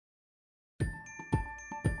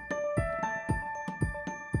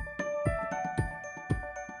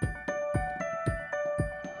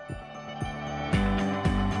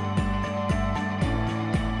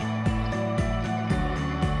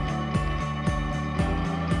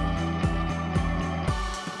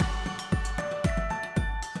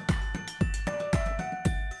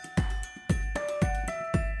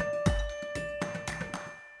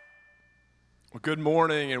Well, good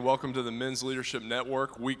morning and welcome to the Men's Leadership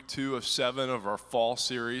Network, week 2 of 7 of our fall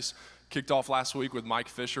series. Kicked off last week with Mike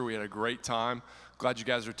Fisher. We had a great time. Glad you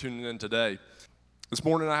guys are tuning in today. This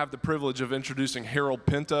morning I have the privilege of introducing Harold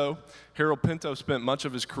Pinto. Harold Pinto spent much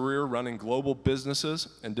of his career running global businesses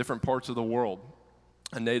in different parts of the world.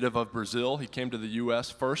 A native of Brazil, he came to the U.S.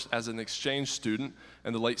 first as an exchange student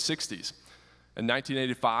in the late 60s. In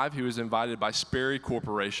 1985, he was invited by Sperry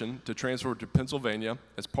Corporation to transfer to Pennsylvania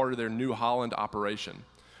as part of their New Holland operation.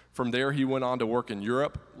 From there, he went on to work in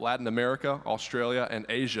Europe, Latin America, Australia, and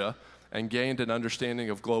Asia, and gained an understanding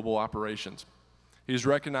of global operations. He is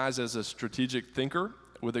recognized as a strategic thinker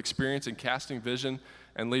with experience in casting vision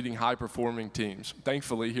and leading high-performing teams.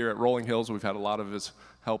 Thankfully, here at Rolling Hills, we've had a lot of his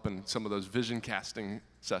help in some of those vision casting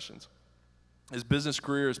sessions. His business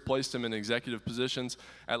career has placed him in executive positions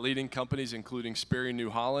at leading companies including Sperry New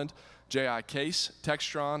Holland, J.I. Case,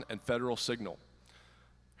 Textron, and Federal Signal.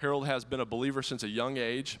 Harold has been a believer since a young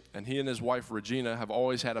age, and he and his wife Regina have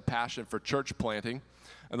always had a passion for church planting,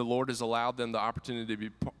 and the Lord has allowed them the opportunity to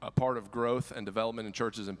be a part of growth and development in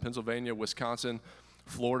churches in Pennsylvania, Wisconsin,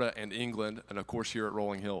 Florida, and England, and of course here at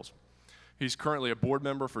Rolling Hills. He's currently a board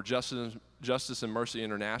member for Justice and Mercy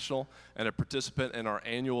International and a participant in our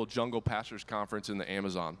annual Jungle Pastors Conference in the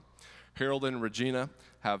Amazon. Harold and Regina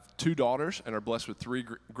have 2 daughters and are blessed with 3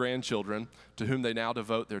 grandchildren to whom they now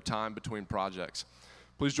devote their time between projects.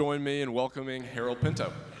 Please join me in welcoming Harold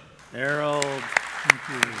Pinto. Harold. Thank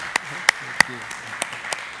you. Thank you.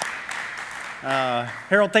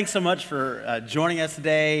 Harold, thanks so much for joining us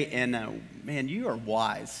today, and man, you are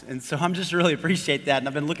wise, and so I'm just really appreciate that, and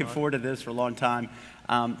I've been looking forward to this for a long time.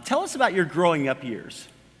 Tell us about your growing up years.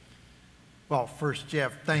 Well, first,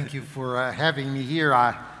 Jeff, thank you for having me here.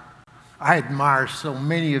 I admire so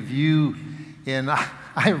many of you, and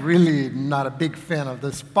I really am not a big fan of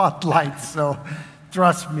the spotlight, so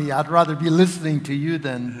trust me, I'd rather be listening to you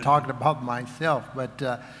than talking about myself.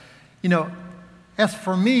 But, as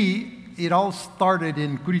for me, it all started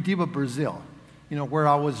in Curitiba, Brazil, where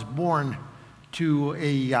I was born to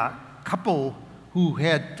a couple who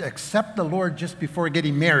had accepted the Lord just before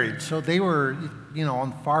getting married. So they were,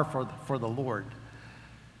 on fire for the Lord.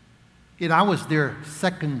 And I was their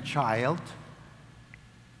second child.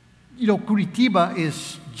 Curitiba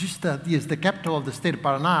is is the capital of the state of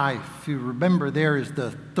Paraná. If you remember, there is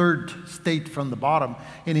the 3rd state from the bottom.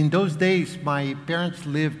 And in those days, my parents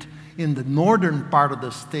lived in the northern part of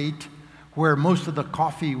the state, where most of the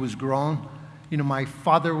coffee was grown. My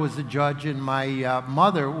father was a judge, and my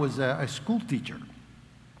mother was a school teacher.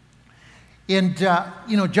 And,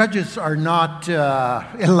 judges are not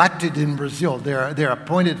elected in Brazil. They're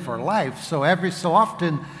appointed for life. So every so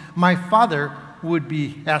often, my father would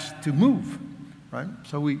be asked to move, right?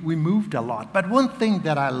 So we moved a lot. But one thing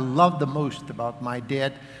that I loved the most about my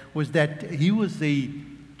dad was that he was a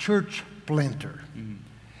church planter. Mm-hmm.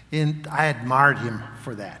 And I admired him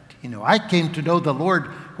for that. I came to know the Lord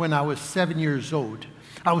when I was 7 years old.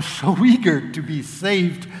 I was so eager to be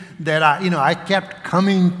saved that I kept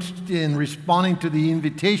coming and responding to the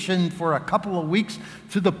invitation for a couple of weeks,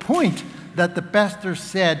 to the point that the pastor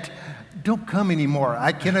said, "Don't come anymore.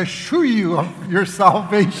 I can assure you of your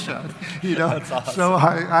salvation." That's awesome. So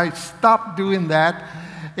I stopped doing that,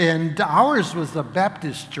 and ours was a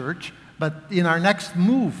Baptist church. But in our next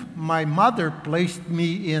move, my mother placed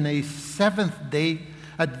me in a Seventh-day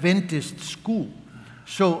Adventist school.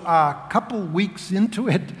 So a couple weeks into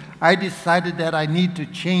it, I decided that I need to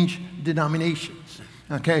change denominations.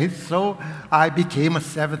 Okay, so I became a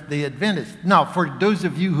Seventh-day Adventist. Now, for those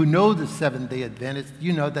of you who know the Seventh-day Adventists,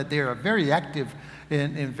 you know that they're a very active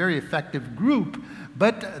and very effective group,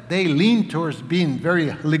 but they lean towards being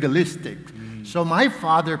very legalistic. So my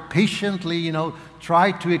father patiently,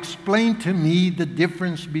 tried to explain to me the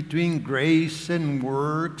difference between grace and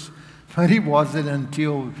works, but it wasn't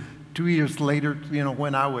until 2 years later,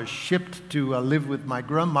 when I was shipped to live with my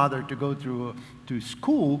grandmother to go to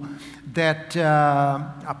school, that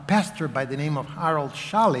a pastor by the name of Harold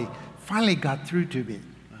Schally finally got through to me.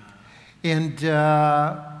 And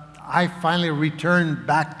I finally returned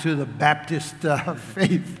back to the Baptist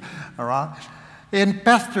faith, all right? And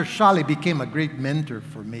Pastor Schally became a great mentor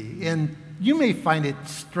for me. And you may find it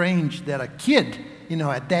strange that a kid,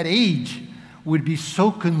 at that age would be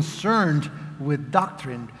so concerned with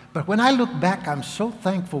doctrine. But when I look back, I'm so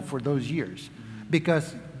thankful for those years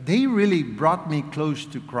because they really brought me close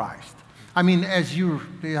to Christ. I mean, as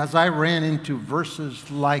I ran into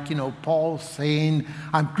verses like, Paul saying,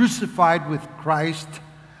 "I'm crucified with Christ.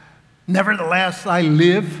 Nevertheless, I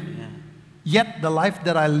live. Yet the life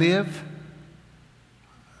that I live,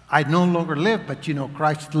 I no longer live, but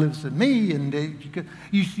Christ lives in me. And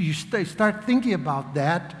you start thinking about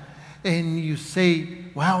that, and you say,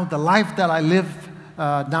 wow, the life that I live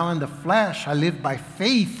now in the flesh, I live by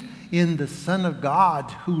faith in the Son of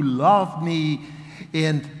God who loved me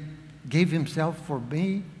and gave himself for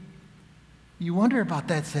me. You wonder about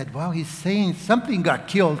that, said, well, he's saying something got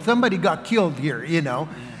killed. Somebody got killed here,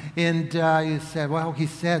 And he said, well, he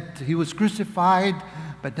said he was crucified,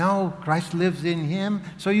 but now Christ lives in him.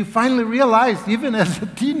 So you finally realize, even as a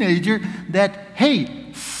teenager, that,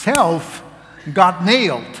 hey, self got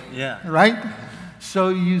nailed. Yeah. Right? So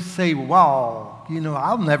you say, wow,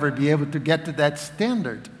 I'll never be able to get to that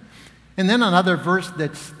standard. And then another verse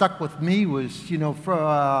that stuck with me was,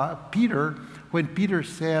 for Peter, when Peter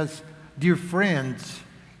says, dear friends,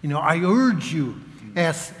 I urge you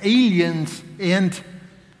as aliens and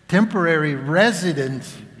temporary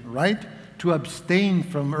residents, right, to abstain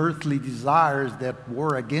from earthly desires that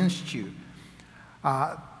war against you.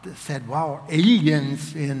 Said, wow,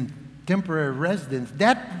 aliens and temporary residents.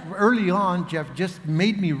 That early on, Jeff, just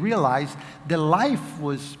made me realize that life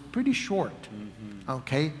was pretty short,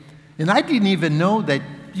 okay? And I didn't even know that,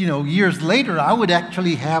 years later, I would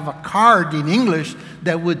actually have a card in English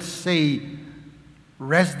that would say,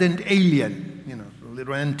 resident alien,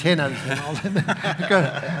 little antennas and all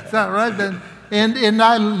that. So, right? And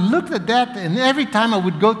I looked at that, and every time I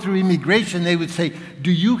would go through immigration, they would say,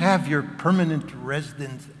 do you have your permanent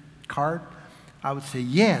residence card? I would say,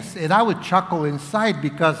 yes. And I would chuckle inside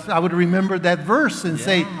because I would remember that verse and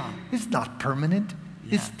say, it's not permanent,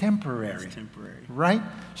 it's temporary. It's temporary. Right?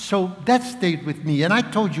 So that stayed with me. And I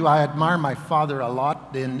told you I admire my father a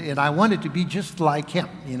lot, and I wanted to be just like him,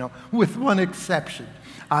 with one exception.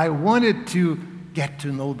 I wanted to get to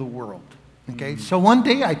know the world. Okay, so one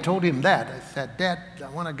day I told him that. I said, Dad, I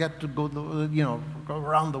want to get to go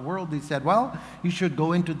around the world. He said, well, you should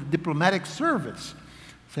go into the diplomatic service.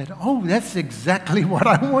 I said, oh, that's exactly what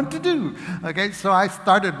I want to do. Okay, so I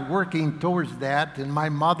started working towards that, and my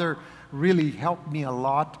mother really helped me a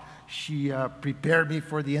lot. She prepared me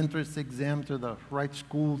for the entrance exam to the right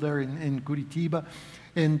school there in Curitiba.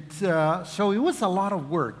 And so it was a lot of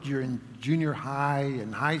work during junior high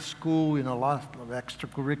and high school, a lot of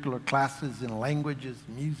extracurricular classes in languages,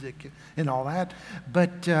 music, and all that.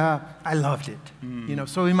 But I loved it.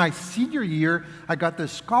 So in my senior year, I got the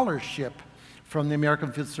scholarship from the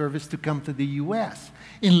American Field Service to come to the U.S.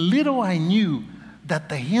 And little I knew that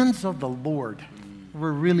the hands of the Lord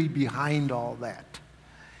were really behind all that.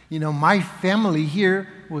 My family here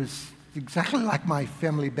was exactly like my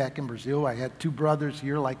family back in Brazil. I had two brothers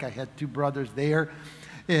here like I had two brothers there.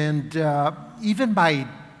 And even my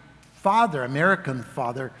father, American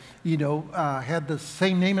father, had the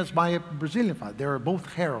same name as my Brazilian father. They were both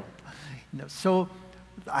Harold. So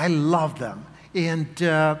I loved them. And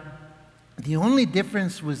the only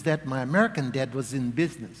difference was that my American dad was in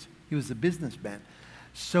business. He was a businessman.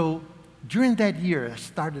 So during that year, I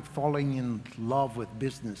started falling in love with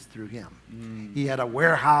business through him. He had a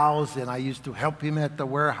warehouse, and I used to help him at the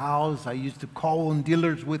warehouse. I used to call on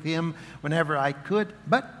dealers with him whenever I could.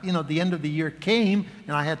 But, the end of the year came,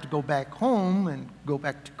 and I had to go back home and go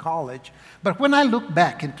back to college. But when I look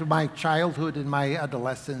back into my childhood and my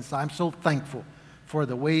adolescence, I'm so thankful for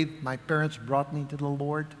the way my parents brought me to the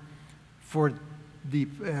Lord, for the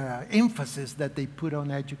emphasis that they put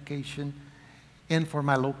on education, and for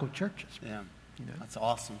my local churches. Yeah, that's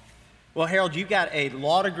awesome. Well, Harold, you got a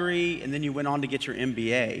law degree, and then you went on to get your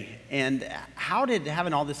MBA. And how did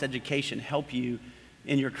having all this education help you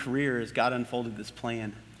in your career as God unfolded this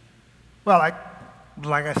plan? Well,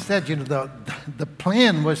 like I said, the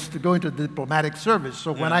plan was to go into the diplomatic service.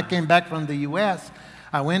 So when I came back from the U.S.,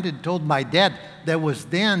 I went and told my dad there was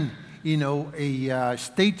then a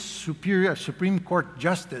state Supreme Court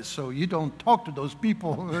justice, so you don't talk to those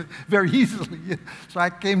people very easily. So I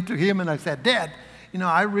came to him and I said, Dad,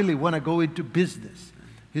 I really want to go into business.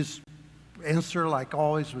 His answer, like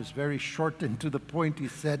always, was very short and to the point. He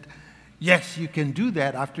said, yes, you can do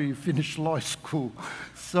that after you finish law school.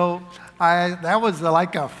 So that was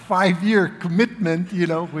like a 5-year commitment,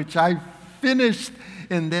 which I finished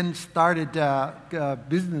and then started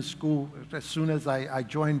business school as soon as I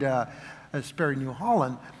joined Sperry New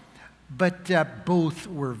Holland. But both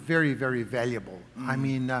were very, very valuable. I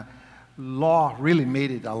mean, law really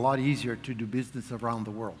made it a lot easier to do business around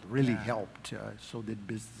the world. Really helped. So did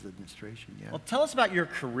business administration. Yeah. Well, tell us about your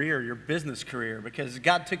career, your business career, because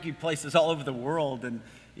God took you places all over the world, and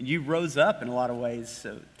you rose up in a lot of ways.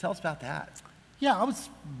 So tell us about that. Yeah, I was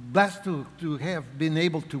blessed to have been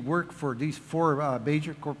able to work for these 4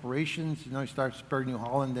 major corporations. I started Sperry New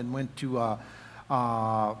Holland, then went to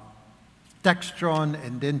Textron,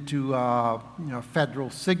 and then to Federal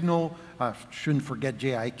Signal. Shouldn't forget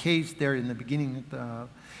JIK's there in the beginning.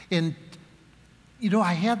 And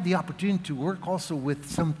I had the opportunity to work also with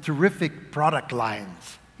some terrific product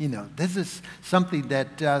lines. This is something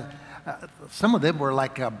that some of them were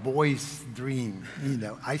like a boy's dream.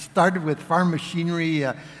 I started with farm machinery,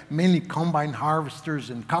 mainly combine harvesters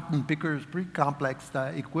and cotton pickers, pretty complex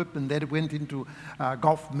equipment. Then it went into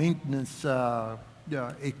golf maintenance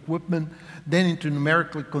equipment, then into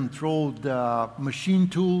numerically controlled machine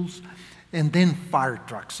tools, and then fire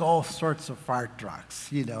trucks, all sorts of fire trucks.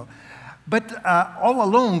 But all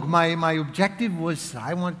along, my objective was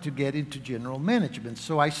I wanted to get into general management.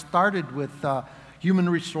 So I started with human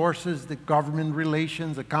resources, the government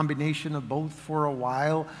relations, a combination of both for a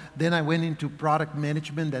while. Then I went into product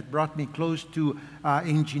management that brought me close to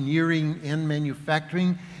engineering and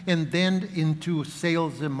manufacturing, and then into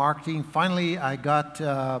sales and marketing. Finally, I got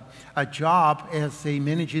a job as a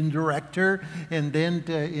managing director, and then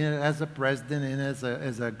as a president and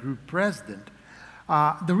as a group president.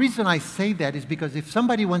 The reason I say that is because if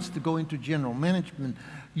somebody wants to go into general management,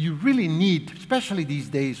 you really need, especially these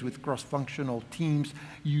days with cross-functional teams,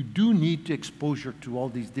 you do need exposure to all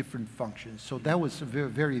these different functions. So that was very,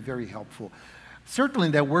 very, very helpful.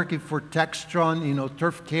 Certainly that working for Textron,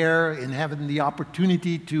 turf care, and having the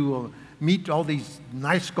opportunity to meet all these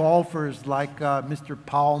nice golfers like Mr.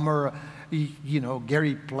 Palmer,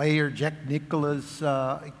 Gary Player, Jack Nicklaus,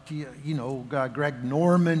 Greg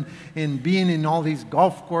Norman, and being in all these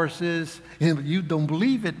golf courses. And you don't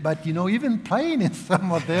believe it, but even playing in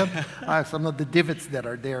some of them, some of the divots that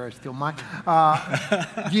are there are still mine.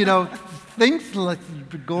 Things like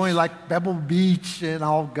going like Pebble Beach and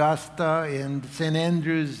Augusta and St.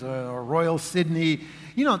 Andrews or Royal Sydney.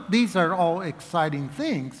 These are all exciting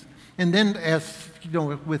things. And then as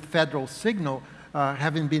with Federal Signal,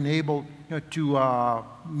 having been able to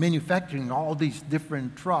manufacturing all these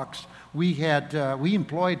different trucks, we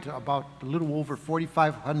employed about a little over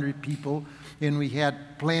 4,500 people, and we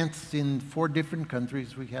had plants in 4 different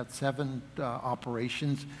countries. We had 7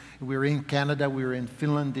 operations. We were in Canada, we were in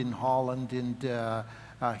Finland, in Holland, and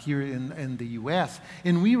here in the U.S.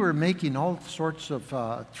 And we were making all sorts of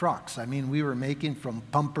trucks. I mean, we were making from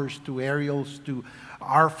pumpers to aerials to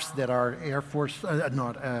ARFs that are airport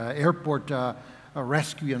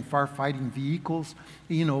rescue and firefighting vehicles.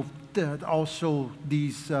 Also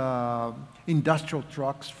these industrial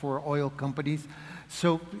trucks for oil companies.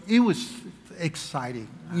 So it was exciting.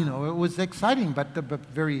 It was exciting, but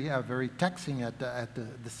very, very taxing at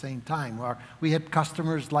the same time. We had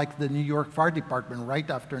customers like the New York Fire Department right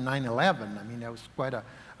after 9/11. I mean, that was quite a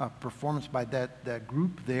performance by that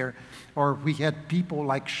group there. Or we had people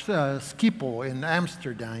like Schiphol in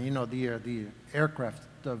Amsterdam. The aircraft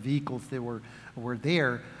vehicles that were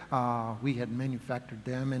there. We had manufactured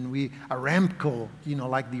them, and Aramco,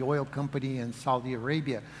 like the oil company in Saudi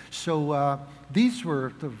Arabia. So these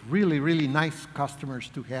were the really, really nice customers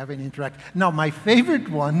to have and interact. Now, my favorite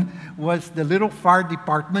one was the little fire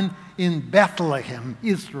department in Bethlehem,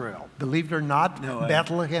 Israel. Believe it or not, no way.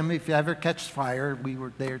 Bethlehem, if you ever catch fire, we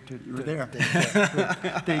were there to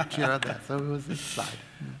take care of that. So it was exciting.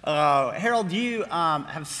 Harold, you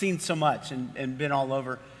have seen so much and been all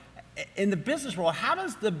over. In the business world, how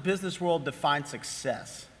does the business world define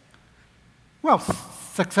success? Well,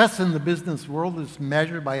 success in the business world is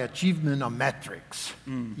measured by achievement of metrics,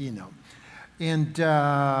 And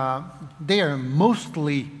they are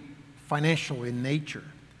mostly financial in nature.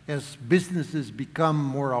 As businesses become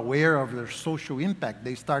more aware of their social impact,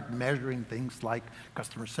 they start measuring things like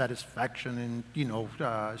customer satisfaction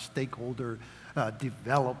and, stakeholder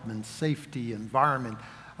development, safety, environment.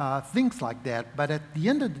 Things like that. But at the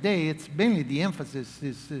end of the day, it's mainly the emphasis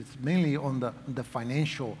is mainly on the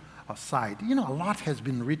financial side. A lot has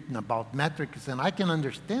been written about metrics, and I can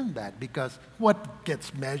understand that because what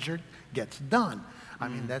gets measured gets done. I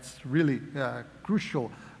mean, that's really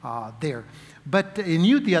crucial there. But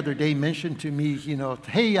you the other day mentioned to me,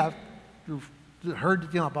 hey, I've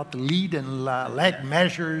heard about the lead and leg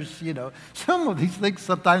measures. Some of these things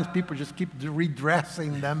sometimes people just keep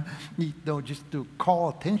redressing them, just to call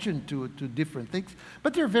attention to different things.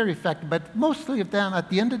 But they're very effective. But mostly of them, at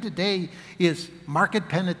the end of the day, is market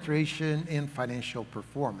penetration and financial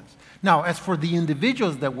performance. Now, as for the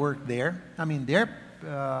individuals that work there, I mean, their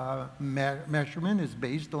measurement is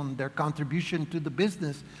based on their contribution to the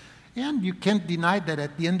business. And you can't deny that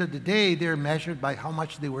at the end of the day, they're measured by how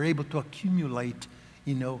much they were able to accumulate,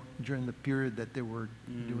 during the period that they were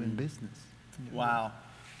doing business. Wow.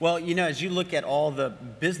 Well, as you look at all the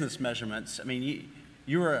business measurements, I mean,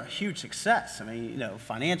 you were a huge success. I mean,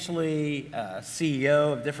 financially,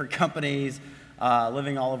 CEO of different companies,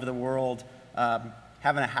 living all over the world,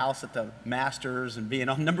 having a house at the Masters and being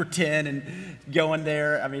on number 10 and going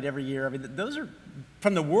there, every year. Those are,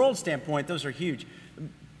 from the world standpoint, those are huge.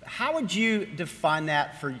 How would you define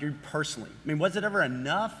that for you personally? Was it ever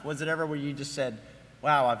enough? Was it ever where you just said,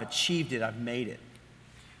 wow, I've achieved it, I've made it?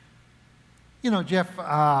 Jeff,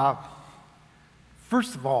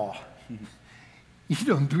 first of all, you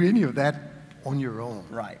don't do any of that on your own.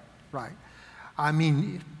 Right. Right.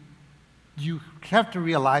 You have to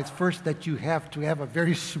realize first that you have to have a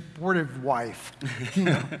very supportive wife,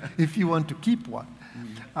 if you want to keep one.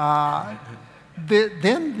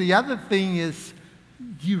 Then the other thing is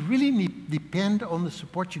you really depend on the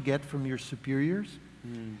support you get from your superiors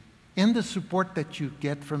and the support that you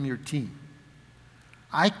get from your team.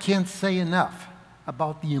 I can't say enough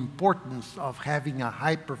about the importance of having a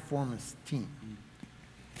high-performance team.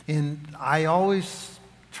 And I always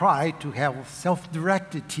try to have a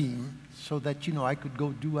self-directed team so that, I could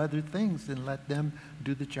go do other things and let them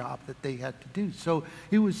do the job that they had to do. So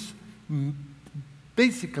it was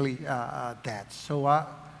basically that. So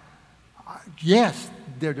yes,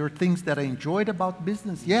 there are things that I enjoyed about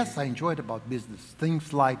business. Yes, I enjoyed about business.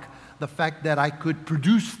 Things like the fact that I could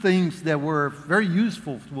produce things that were very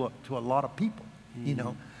useful to a lot of people,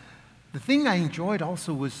 The thing I enjoyed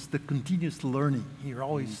also was the continuous learning. You're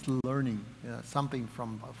always learning something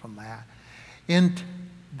from that. And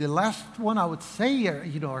the last one I would say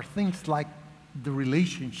are things like the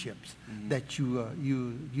relationships that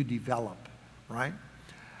you develop, right?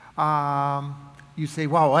 You say,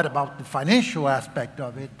 well, what about the financial aspect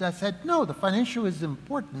of it? I said, no, the financial is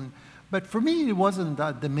important, but for me it wasn't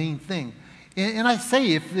the main thing. And I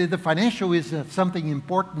say, if the financial is something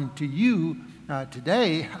important to you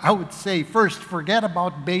today, I would say first, forget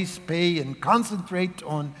about base pay and concentrate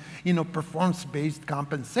on, performance-based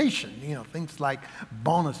compensation. Things like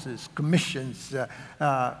bonuses, commissions,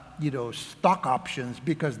 stock options,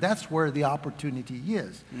 because that's where the opportunity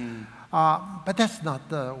is. But that's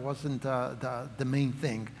wasn't the main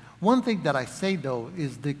thing. One thing that I say, though,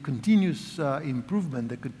 is the continuous improvement,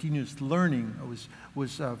 the continuous learning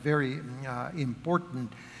was very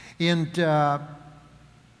important. And,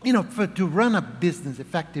 to run a business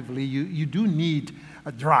effectively, you do need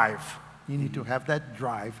a drive. You need to have that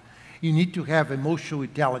drive. You need to have emotional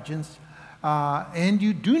intelligence. And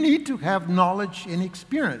you do need to have knowledge and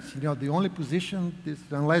experience. The only position is,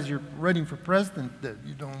 unless you're running for president, that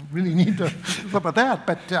you don't really need to talk about that.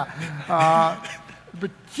 But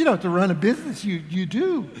to run a business, you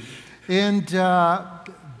do. And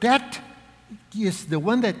that is the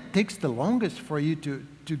one that takes the longest for you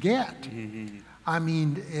to get.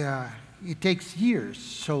 It takes years.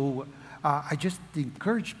 So I just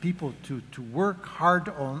encourage people to work hard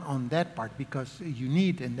on that part, because you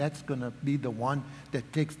need, and that's going to be the one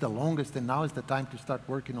that takes the longest, and now is the time to start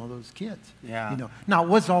working on those kids. Yeah. Now,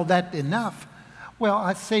 was all that enough? Well,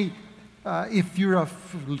 I'd say if you're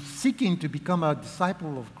seeking to become a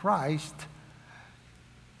disciple of Christ,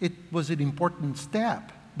 it was an important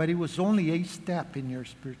step, but it was only a step in your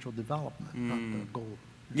spiritual development, not the goal.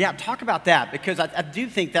 Yeah, talk about that, because I do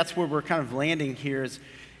think that's where we're kind of landing here is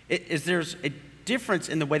there's a difference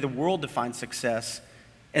in the way the world defines success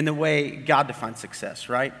and the way God defines success,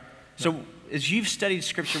 right? So as you've studied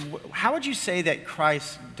Scripture, how would you say that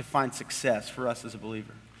Christ defines success for us as a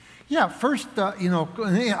believer? Yeah, first,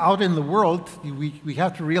 out in the world, we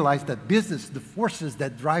have to realize that business, the forces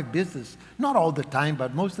that drive business, not all the time,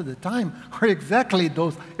 but most of the time, are exactly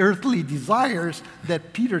those earthly desires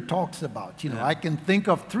that Peter talks about. I can think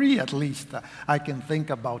of three at least. I can think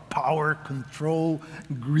about power, control,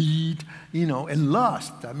 greed, and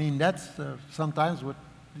lust. That's sometimes what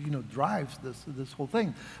drives this whole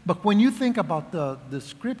thing. But when you think about the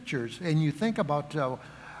Scriptures and you think about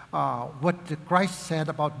what Christ said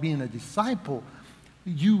about being a disciple,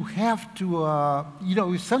 you have to,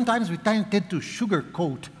 sometimes we tend to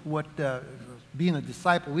sugarcoat what being a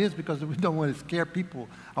disciple is, because we don't want to scare people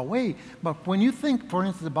away. But when you think, for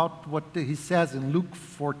instance, about what he says in Luke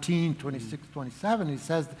 14, 26, 27, he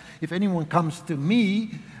says, if anyone comes to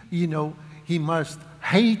me, he must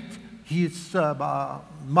hate his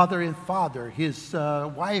mother and father, his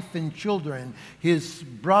wife and children, his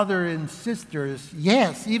brother and sisters,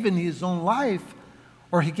 yes, even his own life,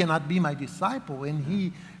 or he cannot be my disciple. When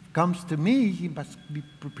he comes to me, he must be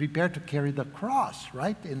prepared to carry the cross,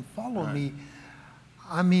 right, and follow me.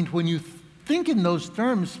 When you think in those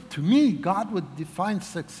terms, to me, God would define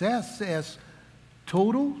success as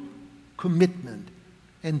total commitment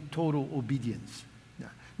and total obedience.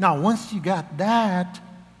 Now, once you got that,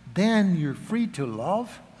 then you're free to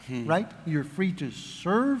love, right? You're free to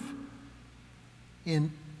serve.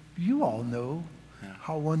 And you all know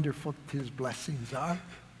how wonderful His blessings are.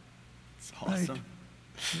 It's awesome. Right.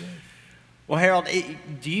 Yes. Well, Harold,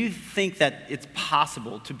 do you think that it's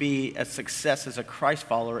possible to be a success as a Christ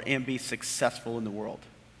follower and be successful in the world?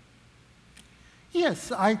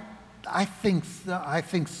 Yes, I think so. I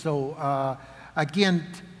think so. Again,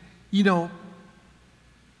 you know,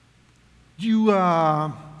 you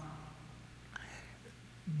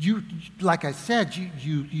like I said,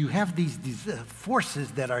 you have these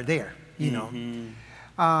forces that are there, you know,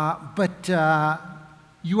 but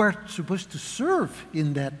you are supposed to serve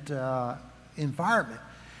in that environment.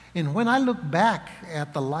 And when I look back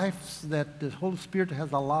at the lives that the Holy Spirit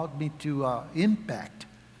has allowed me to impact,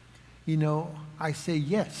 you know, I say,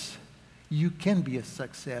 yes, you can be a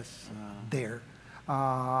success there.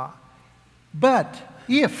 But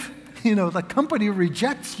if, you know, the company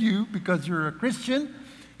rejects you because you're a Christian,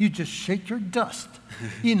 you just shake your dust,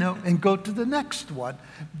 you know, and go to the next one,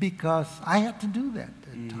 because I had to do that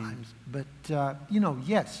at times. But, you know,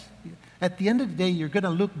 yes, at the end of the day, you're going to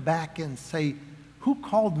look back and say, who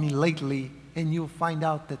called me lately? And you'll find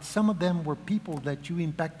out that some of them were people that you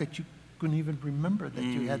impact that you couldn't even remember that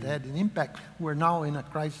you had an impact. We're now in a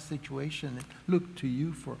crisis situation and look to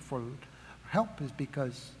you for help, is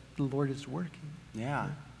because the Lord is working. Yeah.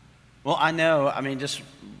 Well, I know, I mean, just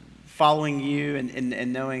following you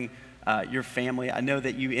and knowing your family, I know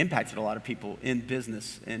that you impacted a lot of people in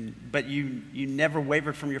business, but you never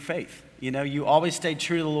wavered from your faith. You know, you always stayed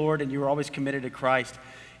true to the Lord, and you were always committed to Christ.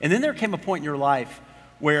 And then there came a point in your life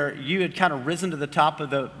where you had kind of risen to the top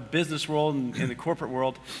of the business world and in the corporate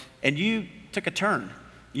world, and you took a turn.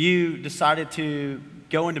 You decided to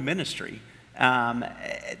go into ministry.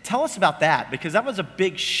 Tell us about that, because that was a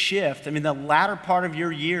big shift. I mean, the latter part of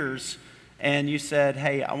your years, and you said,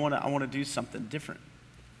 hey, I want to do something different.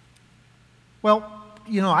 Well,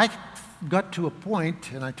 you know, I got to a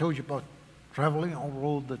point, and I told you about traveling all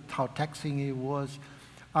over, how taxing it was,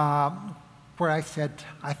 where I said,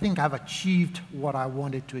 I think I've achieved what I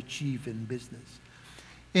wanted to achieve in business.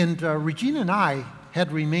 And Regina and I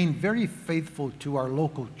had remained very faithful to our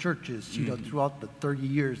local churches, you know, throughout the 30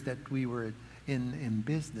 years that we were in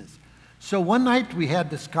business. So one night we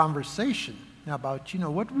had this conversation about, you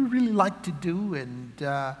know, what we really like to do,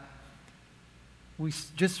 and we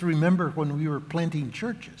just remember when we were planting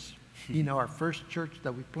churches, you know, our first church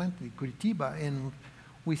that we planted in Curitiba, and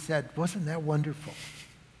we said, wasn't that wonderful?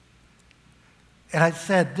 And I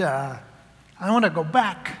said, I want to go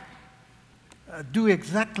back, do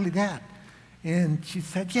exactly that. And she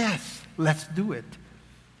said, yes, let's do it.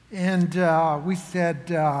 And we said,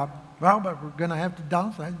 well, but we're going to have to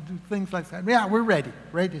downsize, do things like that. Yeah, we're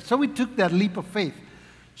ready. So we took that leap of faith.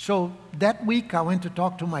 So that week I went to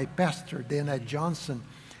talk to my pastor, then at Johnson,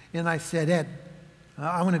 and I said, Ed,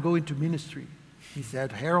 I want to go into ministry. He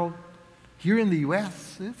said, Harold, here in the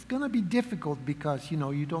U.S., it's going to be difficult because, you know,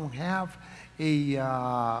 you don't have a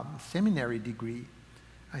seminary degree.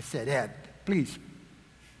 I said, Ed, please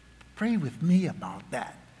pray with me about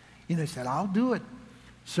that. You know, he said, I'll do it.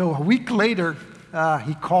 So a week later,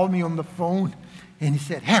 he called me on the phone, and he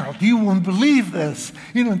said, Harold, you won't believe this.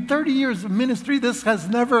 You know, in 30 years of ministry, this has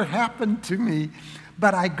never happened to me.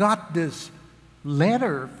 But I got this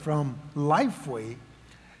letter from Lifeway,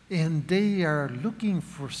 and they are looking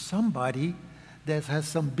for somebody that has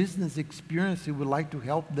some business experience who would like to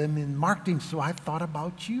help them in marketing. So I thought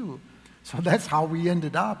about you. So that's how we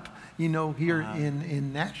ended up, you know, here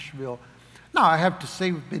in Nashville. Now, I have to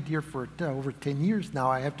say, we've been here for over 10 years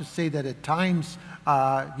now. I have to say that at times,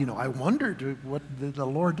 you know, I wondered what did the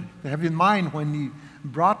Lord have in mind when He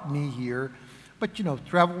brought me here. But, you know,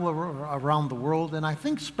 travel around the world, and I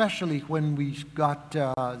think especially when we got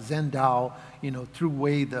Zendao, you know, through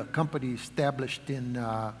Way, the company established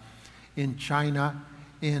in China,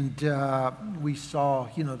 and we saw,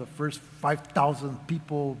 you know, the first 5,000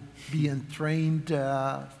 people being trained,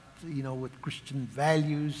 you know, with Christian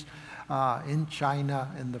values in China.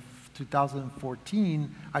 In the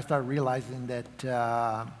 2014, I started realizing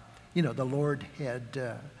that, you know, the Lord had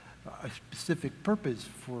a specific purpose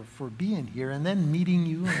for being here, and then meeting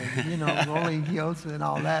you, and, you know, rolling heels and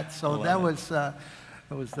all that. So that was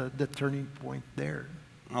the turning point there.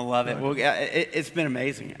 I love it. Well, it's been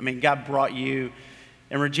amazing. I mean, God brought you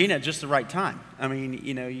and Regina at just the right time. I mean,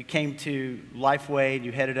 you know, you came to Lifeway, and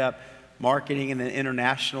you headed up marketing and then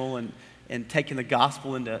international, and taking the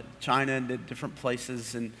gospel into China and to different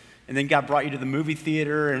places, and then God brought you to the movie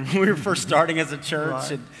theater, and we were first starting as a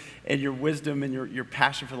church, and your wisdom and your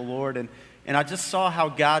passion for the Lord, and I just saw how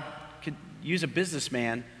God could use a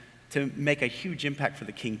businessman to make a huge impact for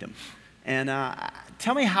the kingdom. And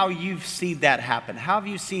tell me how you've seen that happen. How have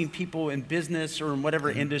you seen people in business or in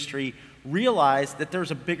whatever industry realize that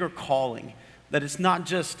there's a bigger calling, that it's not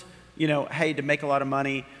just, hey, to make a lot of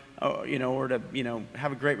money, or to,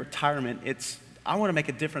 have a great retirement. It's, I want to make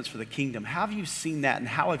a difference for the kingdom. How have you seen that, and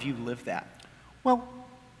how have you lived that? Well,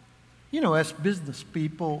 as business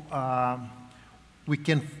people, we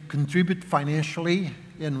can contribute financially,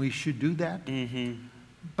 and we should do that. Mm-hmm.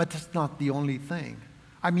 But that's not the only thing.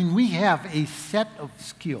 I mean, we have a set of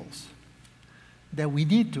skills that we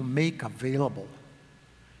need to make available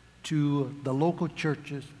to the local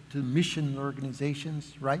churches, to mission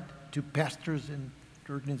organizations, right? To pastors and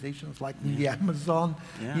organizations like the Amazon,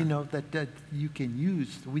 that you can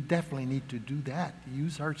use. We definitely need to do that,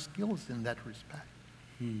 use our skills in that respect.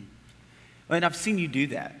 And I've seen you do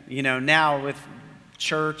that. Now with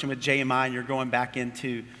church and with JMI, and you're going back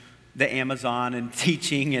into the Amazon and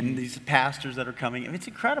teaching and these pastors that are coming. It's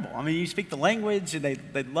incredible. I mean, you speak the language and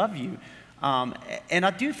they love you. And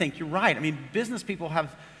I do think you're right. I mean, business people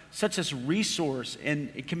have such this resource,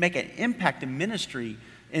 and it can make an impact in ministry,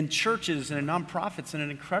 in churches and in nonprofits in an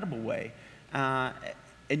incredible way. And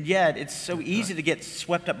yet it's so easy to get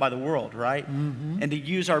swept up by the world, right? Mm-hmm. And to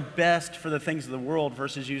use our best for the things of the world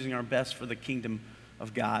versus using our best for the kingdom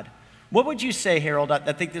of God. What would you say, Harold?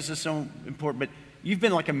 I think this is so important, but you've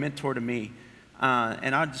been like a mentor to me,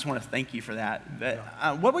 and I just want to thank you for that.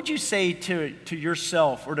 But, what would you say to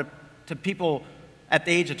yourself or to people at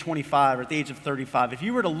the age of 25 or at the age of 35, if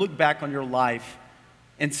you were to look back on your life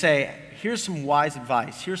and say, here's some wise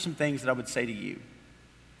advice, here's some things that I would say to you?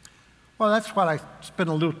 Well, that's what I spent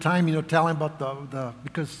a little time, telling about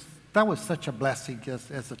because that was such a blessing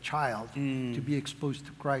as a child to be exposed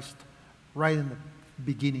to Christ right in the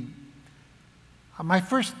beginning. My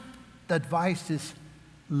first advice is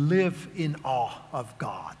live in awe of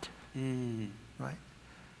God, right?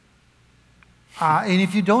 And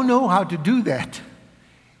if you don't know how to do that,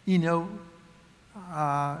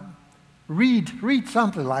 read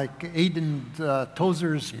something like Aidan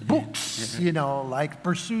Tozer's books, like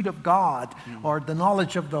Pursuit of God or The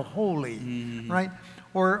Knowledge of the Holy, right?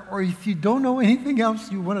 Or if you don't know anything else,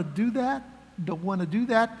 don't want to do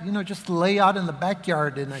that, just lay out in the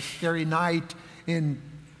backyard in a starry night and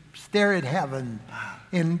stare at heaven.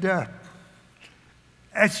 And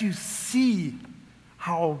as you see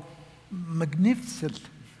how magnificent,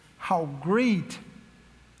 how great,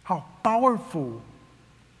 how powerful,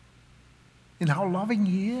 and how loving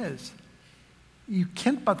He is, you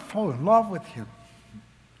can't but fall in love with Him.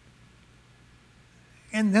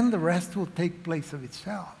 And then the rest will take place of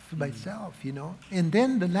itself, by itself, And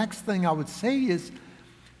then the next thing I would say is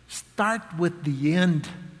start with the end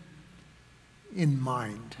in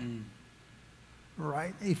mind,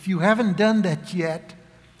 right? If you haven't done that yet,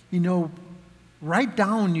 write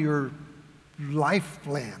down your life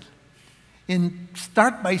plan and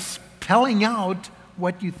start by spelling out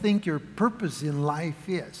what you think your purpose in life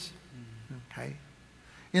is, okay?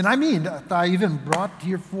 And I even brought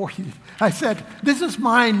here for you, I said, this is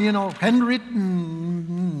mine,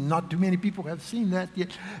 handwritten. Not too many people have seen that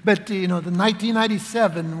yet. But, the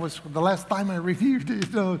 1997 was the last time I reviewed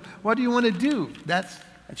it. So what do you want to do? That's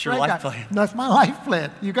your life plan. That's my life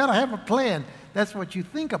plan. You got to have a plan. That's what you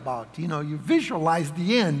think about. You visualize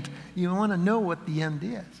the end. You want to know what the end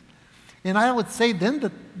is. And I would say then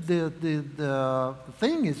the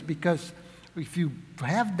thing is, because if you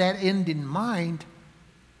have that end in mind,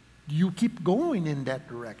 you keep going in that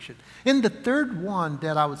direction. And the third one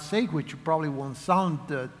that I would say, which probably won't sound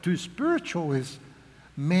too spiritual, is,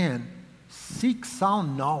 seek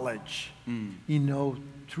sound knowledge,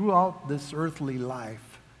 throughout this earthly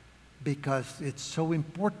life, because it's so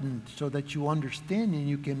important so that you understand and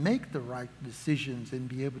you can make the right decisions and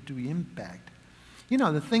be able to impact.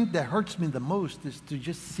 The thing that hurts me the most is to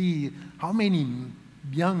just see how many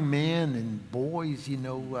young men and boys,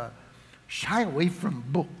 shy away from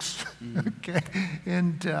books, okay?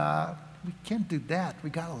 And we can't do that. We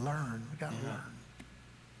got to learn.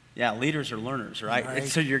 Yeah, leaders are learners, right? And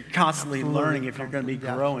so you're constantly learning if you're going to be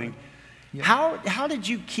growing. Yep. How did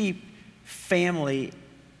you keep family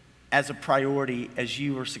as a priority as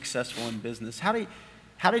you were successful in business? How did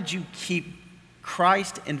you keep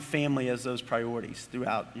Christ and family as those priorities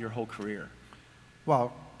throughout your whole career?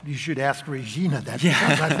 Well, you should ask Regina that,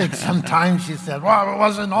 because I think sometimes she said, well, it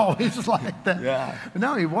wasn't always like that. Yeah. But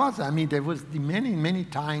no, it was. There was many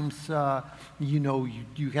times,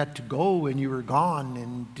 you had to go and you were gone,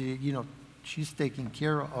 and, she's taking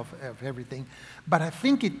care of everything. But I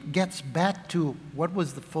think it gets back to what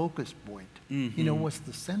was the focus point, what's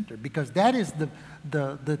the center, because that is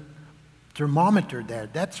the thermometer there.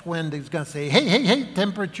 That's when they're going to say, hey,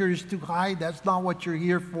 temperature is too high. That's not what you're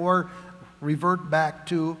here for. Revert back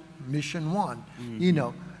to mission one,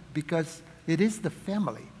 because it is the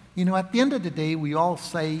family. At the end of the day, we all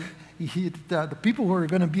say the people who are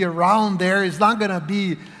going to be around there is not going to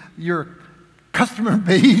be your customer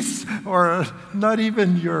base or not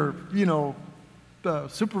even your,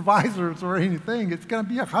 supervisors or anything. It's going to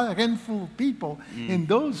be a handful of people, and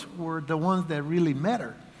those were the ones that really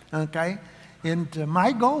matter. Okay, and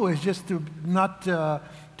my goal is just to not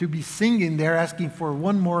to be singing there, asking for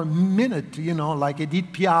one more minute, like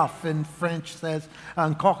Edith Piaf in French says,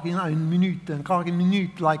 encore une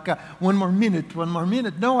minute, like one more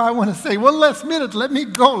minute. No, I want to say one less minute. Let me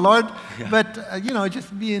go, Lord. Yeah. But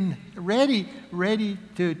just being ready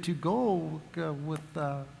to go with.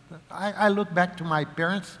 I look back to my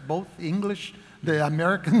parents, both English, the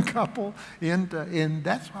American couple, and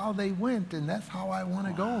that's how they went, and that's how I want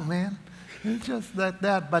to go, man. It's just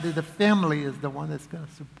that, but the family is the one that's going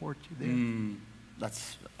to support you there.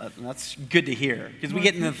 That's good to hear, because we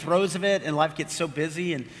get in the throes of it, and life gets so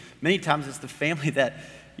busy, and many times it's the family that,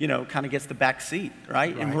 kind of gets the back seat,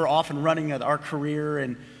 right? And we're often running at our career,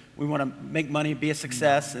 and we want to make money, be a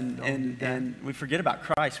success, and we forget about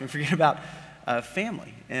Christ. We forget about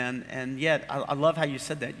family, and yet I love how you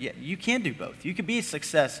said that. Yeah, you can do both. You can be a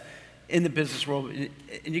success in the business world,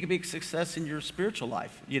 and you can be a success in your spiritual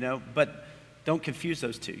life, but don't confuse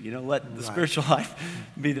those two. Let the spiritual life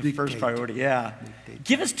be the first priority. Yeah.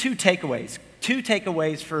 Give us two takeaways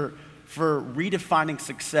for redefining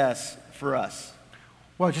success for us.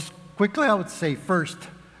 Well, just quickly, I would say first,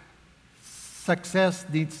 success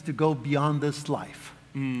needs to go beyond this life.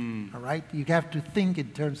 All right? You have to think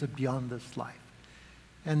in terms of beyond this life.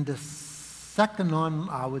 And the second one,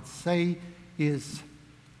 I would say, is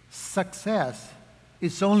success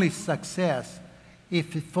is only success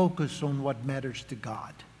if it focuses on what matters to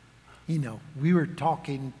God. We were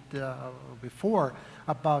talking before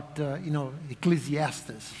about,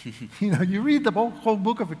 Ecclesiastes. You read the whole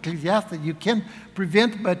book of Ecclesiastes, you can't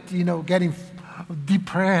prevent but, getting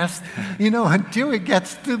depressed, until it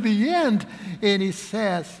gets to the end. And it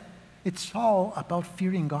says, it's all about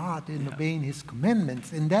fearing God and obeying His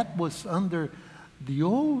commandments. And that was under the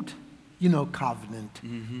old covenant.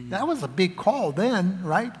 That was a big call then,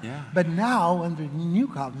 right? Yeah. But now, under the new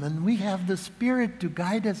covenant, we have the Spirit to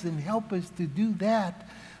guide us and help us to do that.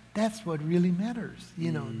 That's what really matters.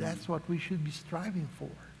 That's what we should be striving for.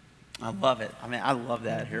 I love it. I love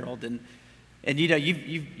that, Harold. And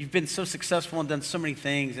you've been so successful and done so many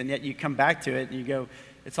things, and yet you come back to it and you go,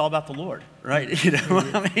 it's all about the Lord, right?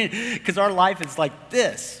 Because our life is like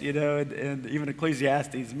this, and even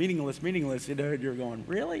Ecclesiastes, meaningless, and you're going,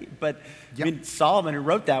 really? But Solomon, who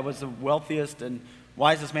wrote that, was the wealthiest and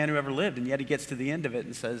wisest man who ever lived, and yet he gets to the end of it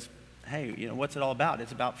and says, hey, what's it all about?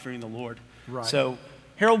 It's about fearing the Lord. Right. So,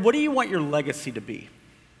 Harold, what do you want your legacy to be?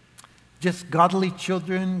 Just godly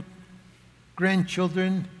children,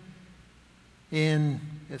 grandchildren, and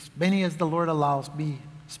as many as the Lord allows me,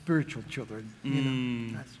 spiritual children.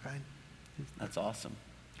 That's right. That's awesome.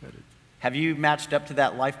 Good. Have you matched up to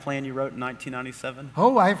that life plan you wrote in 1997?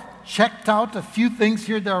 Oh, I've checked out a few things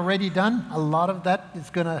here that are already done. A lot of that is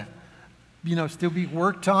going to, still be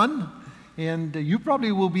worked on. And you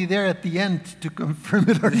probably will be there at the end to confirm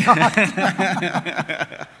it or not.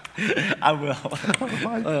 I will.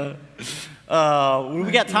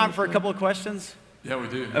 We got time for a couple of questions? Yeah, we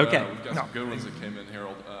do. Okay. We've got some good ones that came in,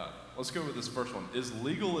 Harold. Let's go with this first one. Is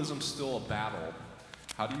legalism still a battle?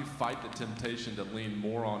 How do you fight the temptation to lean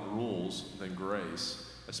more on rules than grace,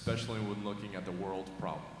 especially when looking at the world's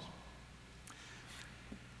problems?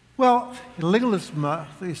 Well, legalism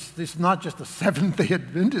is not just a Seventh-day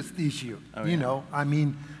Adventist issue.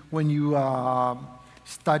 When you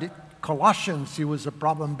studied Colossians, it was a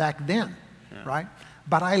problem back then, right?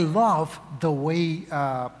 But I love the way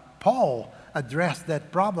Paul addressed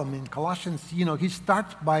that problem in Colossians. He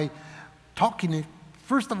starts by talking,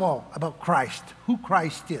 first of all, about Christ, who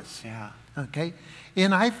Christ is. Yeah. Okay?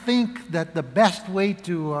 And I think that the best way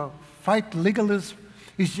to fight legalism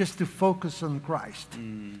is just to focus on Christ.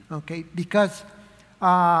 Okay? Because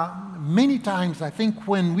many times I think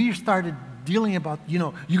when we started dealing about,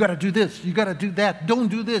 you got to do this, you got to do that, don't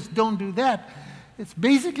do this, don't do that, it's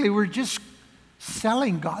basically we're just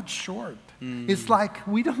selling God short. It's like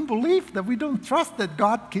we don't believe that, we don't trust that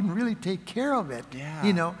God can really take care of it.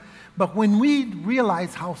 Yeah. But when we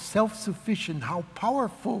realize how self-sufficient, how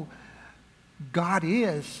powerful God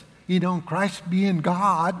is, Christ being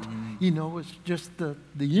God, is just the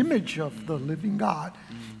image of the living God,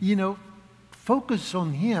 focus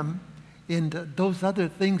on Him, and those other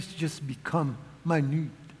things just become minute.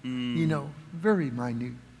 Very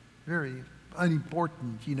minute, very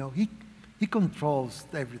unimportant. He controls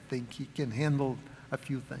everything. He can handle a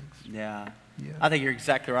few things. Yeah. Yeah. I think you're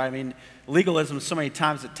exactly right. I mean, legalism, so many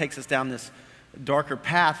times it takes us down this darker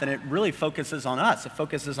path, and it really focuses on us. It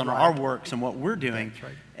focuses on our works and what we're doing. That's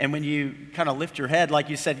right. And when you kind of lift your head, like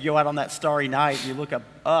you said, you go out on that starry night, you look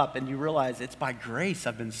up and you realize it's by grace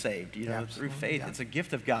I've been saved, through Absolutely, faith. yeah. It's a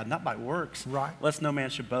gift of God, not by works, Right. lest no man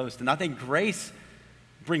should boast. And I think grace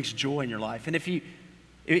brings joy in your life. And if you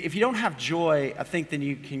don't have joy, I think then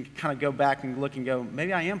you can kind of go back and look and go,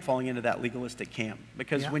 maybe I am falling into that legalistic camp.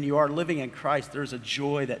 Because when you are living in Christ, there's a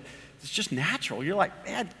joy that is just natural. You're like,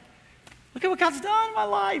 man, look at what God's done in my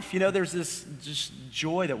life. There's this just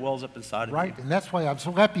joy that wells up inside of you. Right, and that's why I'm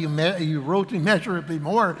so happy you wrote immeasurably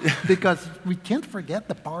more, because we can't forget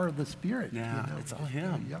the power of the Spirit. Yeah, it's all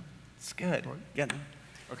Him. Yeah. It's good. Good.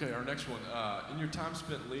 Okay, our next one. In your time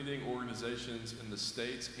spent leading organizations in the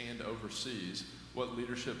States and overseas, what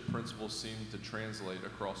leadership principles seem to translate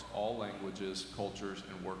across all languages, cultures,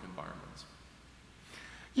 and work environments?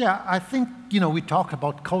 Yeah, I think, we talk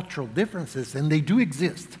about cultural differences, and they do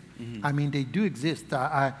exist. Mm-hmm. I mean, they do exist.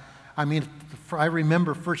 I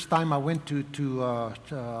remember first time I went to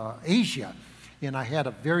Asia, and I had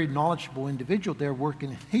a very knowledgeable individual there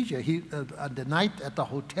working in Asia. The night at the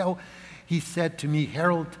hotel, he said to me,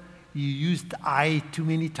 Harold, you used I too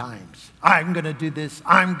many times. I'm going to do this.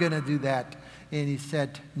 I'm going to do that. And he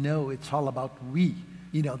said, no, it's all about we,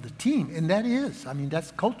 the team. And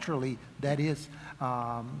that's culturally, that is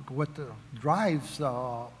what drives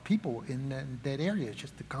people in that area. It's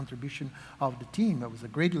just the contribution of the team. It was a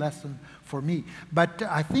great lesson for me. But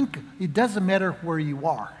I think it doesn't matter where you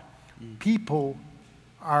are. People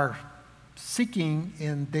are seeking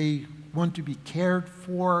and they want to be cared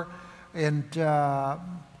for. And,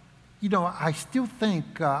 I still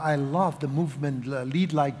think I love the movement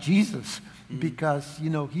Lead Like Jesus, because,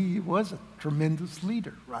 he was a tremendous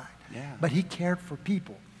leader, right? Yeah. But he cared for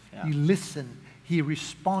people. Yeah. He listened. He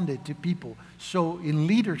responded to people. So in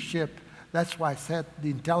leadership, that's why I said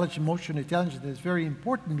the emotional intelligence is very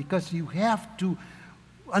important, because you have to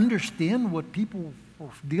understand what people are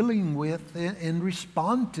dealing with and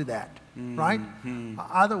respond to that, right?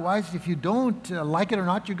 Otherwise, if you don't like it or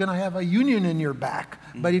not, you're going to have a union in your back.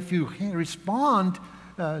 But if you respond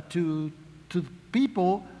to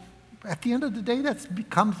people, at the end of the day, that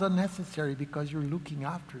becomes unnecessary, because you're looking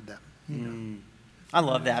after them. I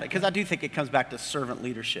love that, because I do think it comes back to servant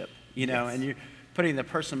leadership, and you're putting the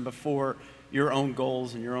person before your own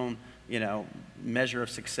goals and your own, measure of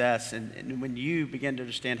success. And when you begin to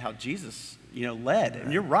understand how Jesus, led,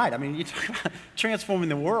 and you're right. I mean, you talk about transforming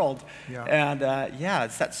the world, and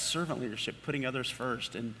it's that servant leadership, putting others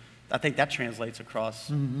first, and I think that translates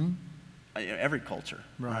across every culture,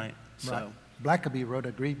 right? So, Blackaby wrote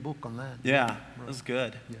a great book on that. Yeah, that was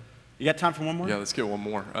good. Yeah. You got time for one more? Yeah, let's get one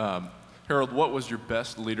more. Harold, what was your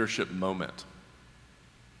best leadership moment?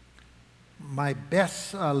 My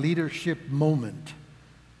best leadership moment.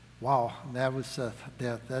 Wow, that was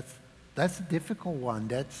that's a difficult one.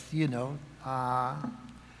 That's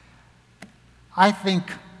I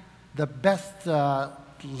think the best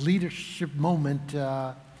leadership moment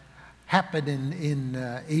happened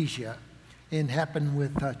in Asia, and happened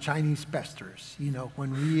with Chinese pastors.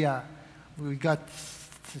 When we got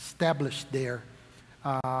established there.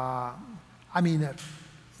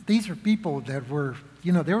 These are people that were,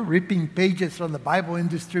 they were ripping pages from the Bible and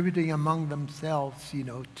distributing among themselves,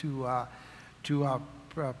 to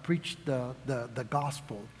preach the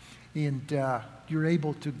gospel. And you're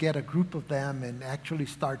able to get a group of them and actually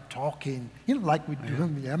start talking, like we do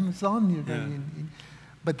on the Amazon.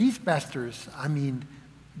 But these pastors,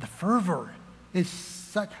 the fervor is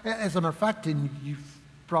such. As a matter of fact, and you've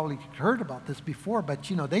probably heard about this before, but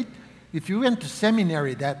if you went to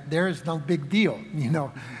seminary, that there is no big deal.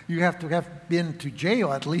 You have to have been to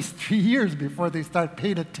jail at least 3 years before they start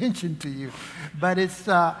paying attention to you. But it's,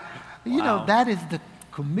 that is the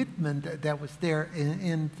commitment that was there.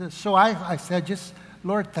 And so I said,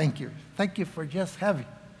 Lord, thank you. Thank you for just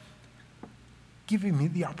giving me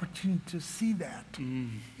the opportunity to see that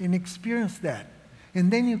and experience that.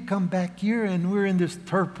 And then you come back here and we're in this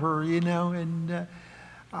torpor, and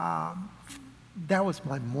that was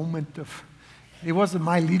my moment of, it wasn't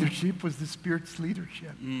my leadership, it was the Spirit's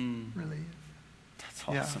leadership. Really is. That's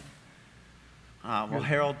awesome. Well,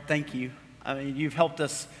 Harold, thank you. You've helped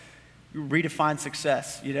us redefine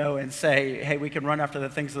success, and say, hey, we can run after the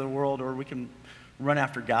things of the world, or we can run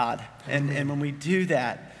after God. And when we do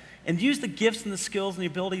that, and use the gifts and the skills and the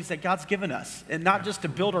abilities that God's given us, and not just to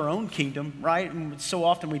build our own kingdom, right? And so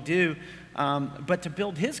often we do, but to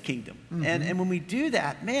build his kingdom. And when we do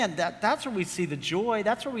that, man, that's where we see the joy,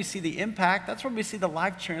 that's where we see the impact, that's where we see the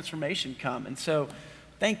life transformation come. And so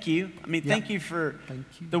thank you. I mean, thank you for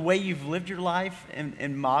the way you've lived your life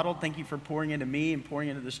and modeled. Thank you for pouring into me and pouring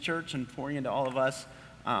into this church and pouring into all of us.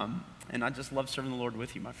 And I just love serving the Lord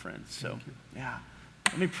with you, my friends. So, yeah.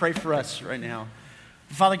 Let me pray for us right now.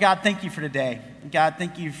 Father God, thank you for today. God,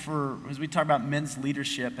 thank you for, as we talk about men's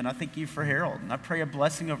leadership, and I thank you for Harold. And I pray a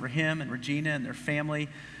blessing over him and Regina and their family.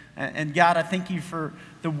 And God, I thank you for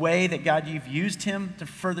the way that, God, you've used him to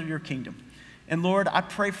further your kingdom. And Lord, I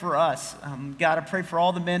pray for us. God, I pray for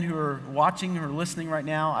all the men who are watching, who are listening right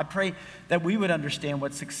now. I pray that we would understand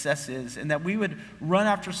what success is and that we would run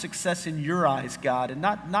after success in your eyes, God, and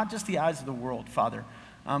not just the eyes of the world, Father.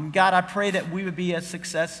 God, I pray that we would be a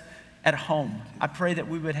success at home. I pray that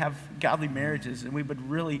we would have godly marriages and we would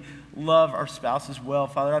really love our spouses well,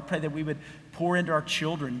 Father. I pray that we would pour into our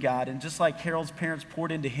children, God, and just like Harold's parents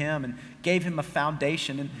poured into him and gave him a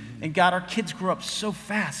foundation. And God, our kids grew up so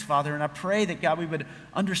fast, Father, and I pray that, God, we would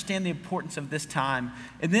understand the importance of this time,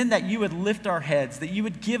 and then that you would lift our heads, that you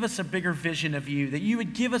would give us a bigger vision of you, that you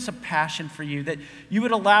would give us a passion for you, that you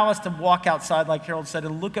would allow us to walk outside, like Harold said,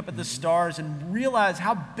 and look up at the stars and realize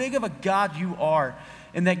how big of a God you are.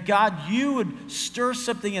 And that, God, you would stir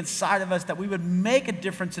something inside of us that we would make a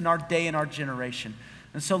difference in our day and our generation.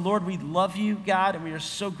 And so, Lord, we love you, God, and we are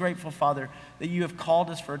so grateful, Father, that you have called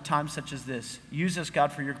us for a time such as this. Use us,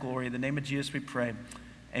 God, for your glory. In the name of Jesus we pray.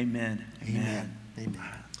 Amen. Amen.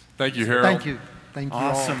 Thank you, Harold. Thank you. Thank you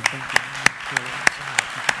Awesome. all. Thank you.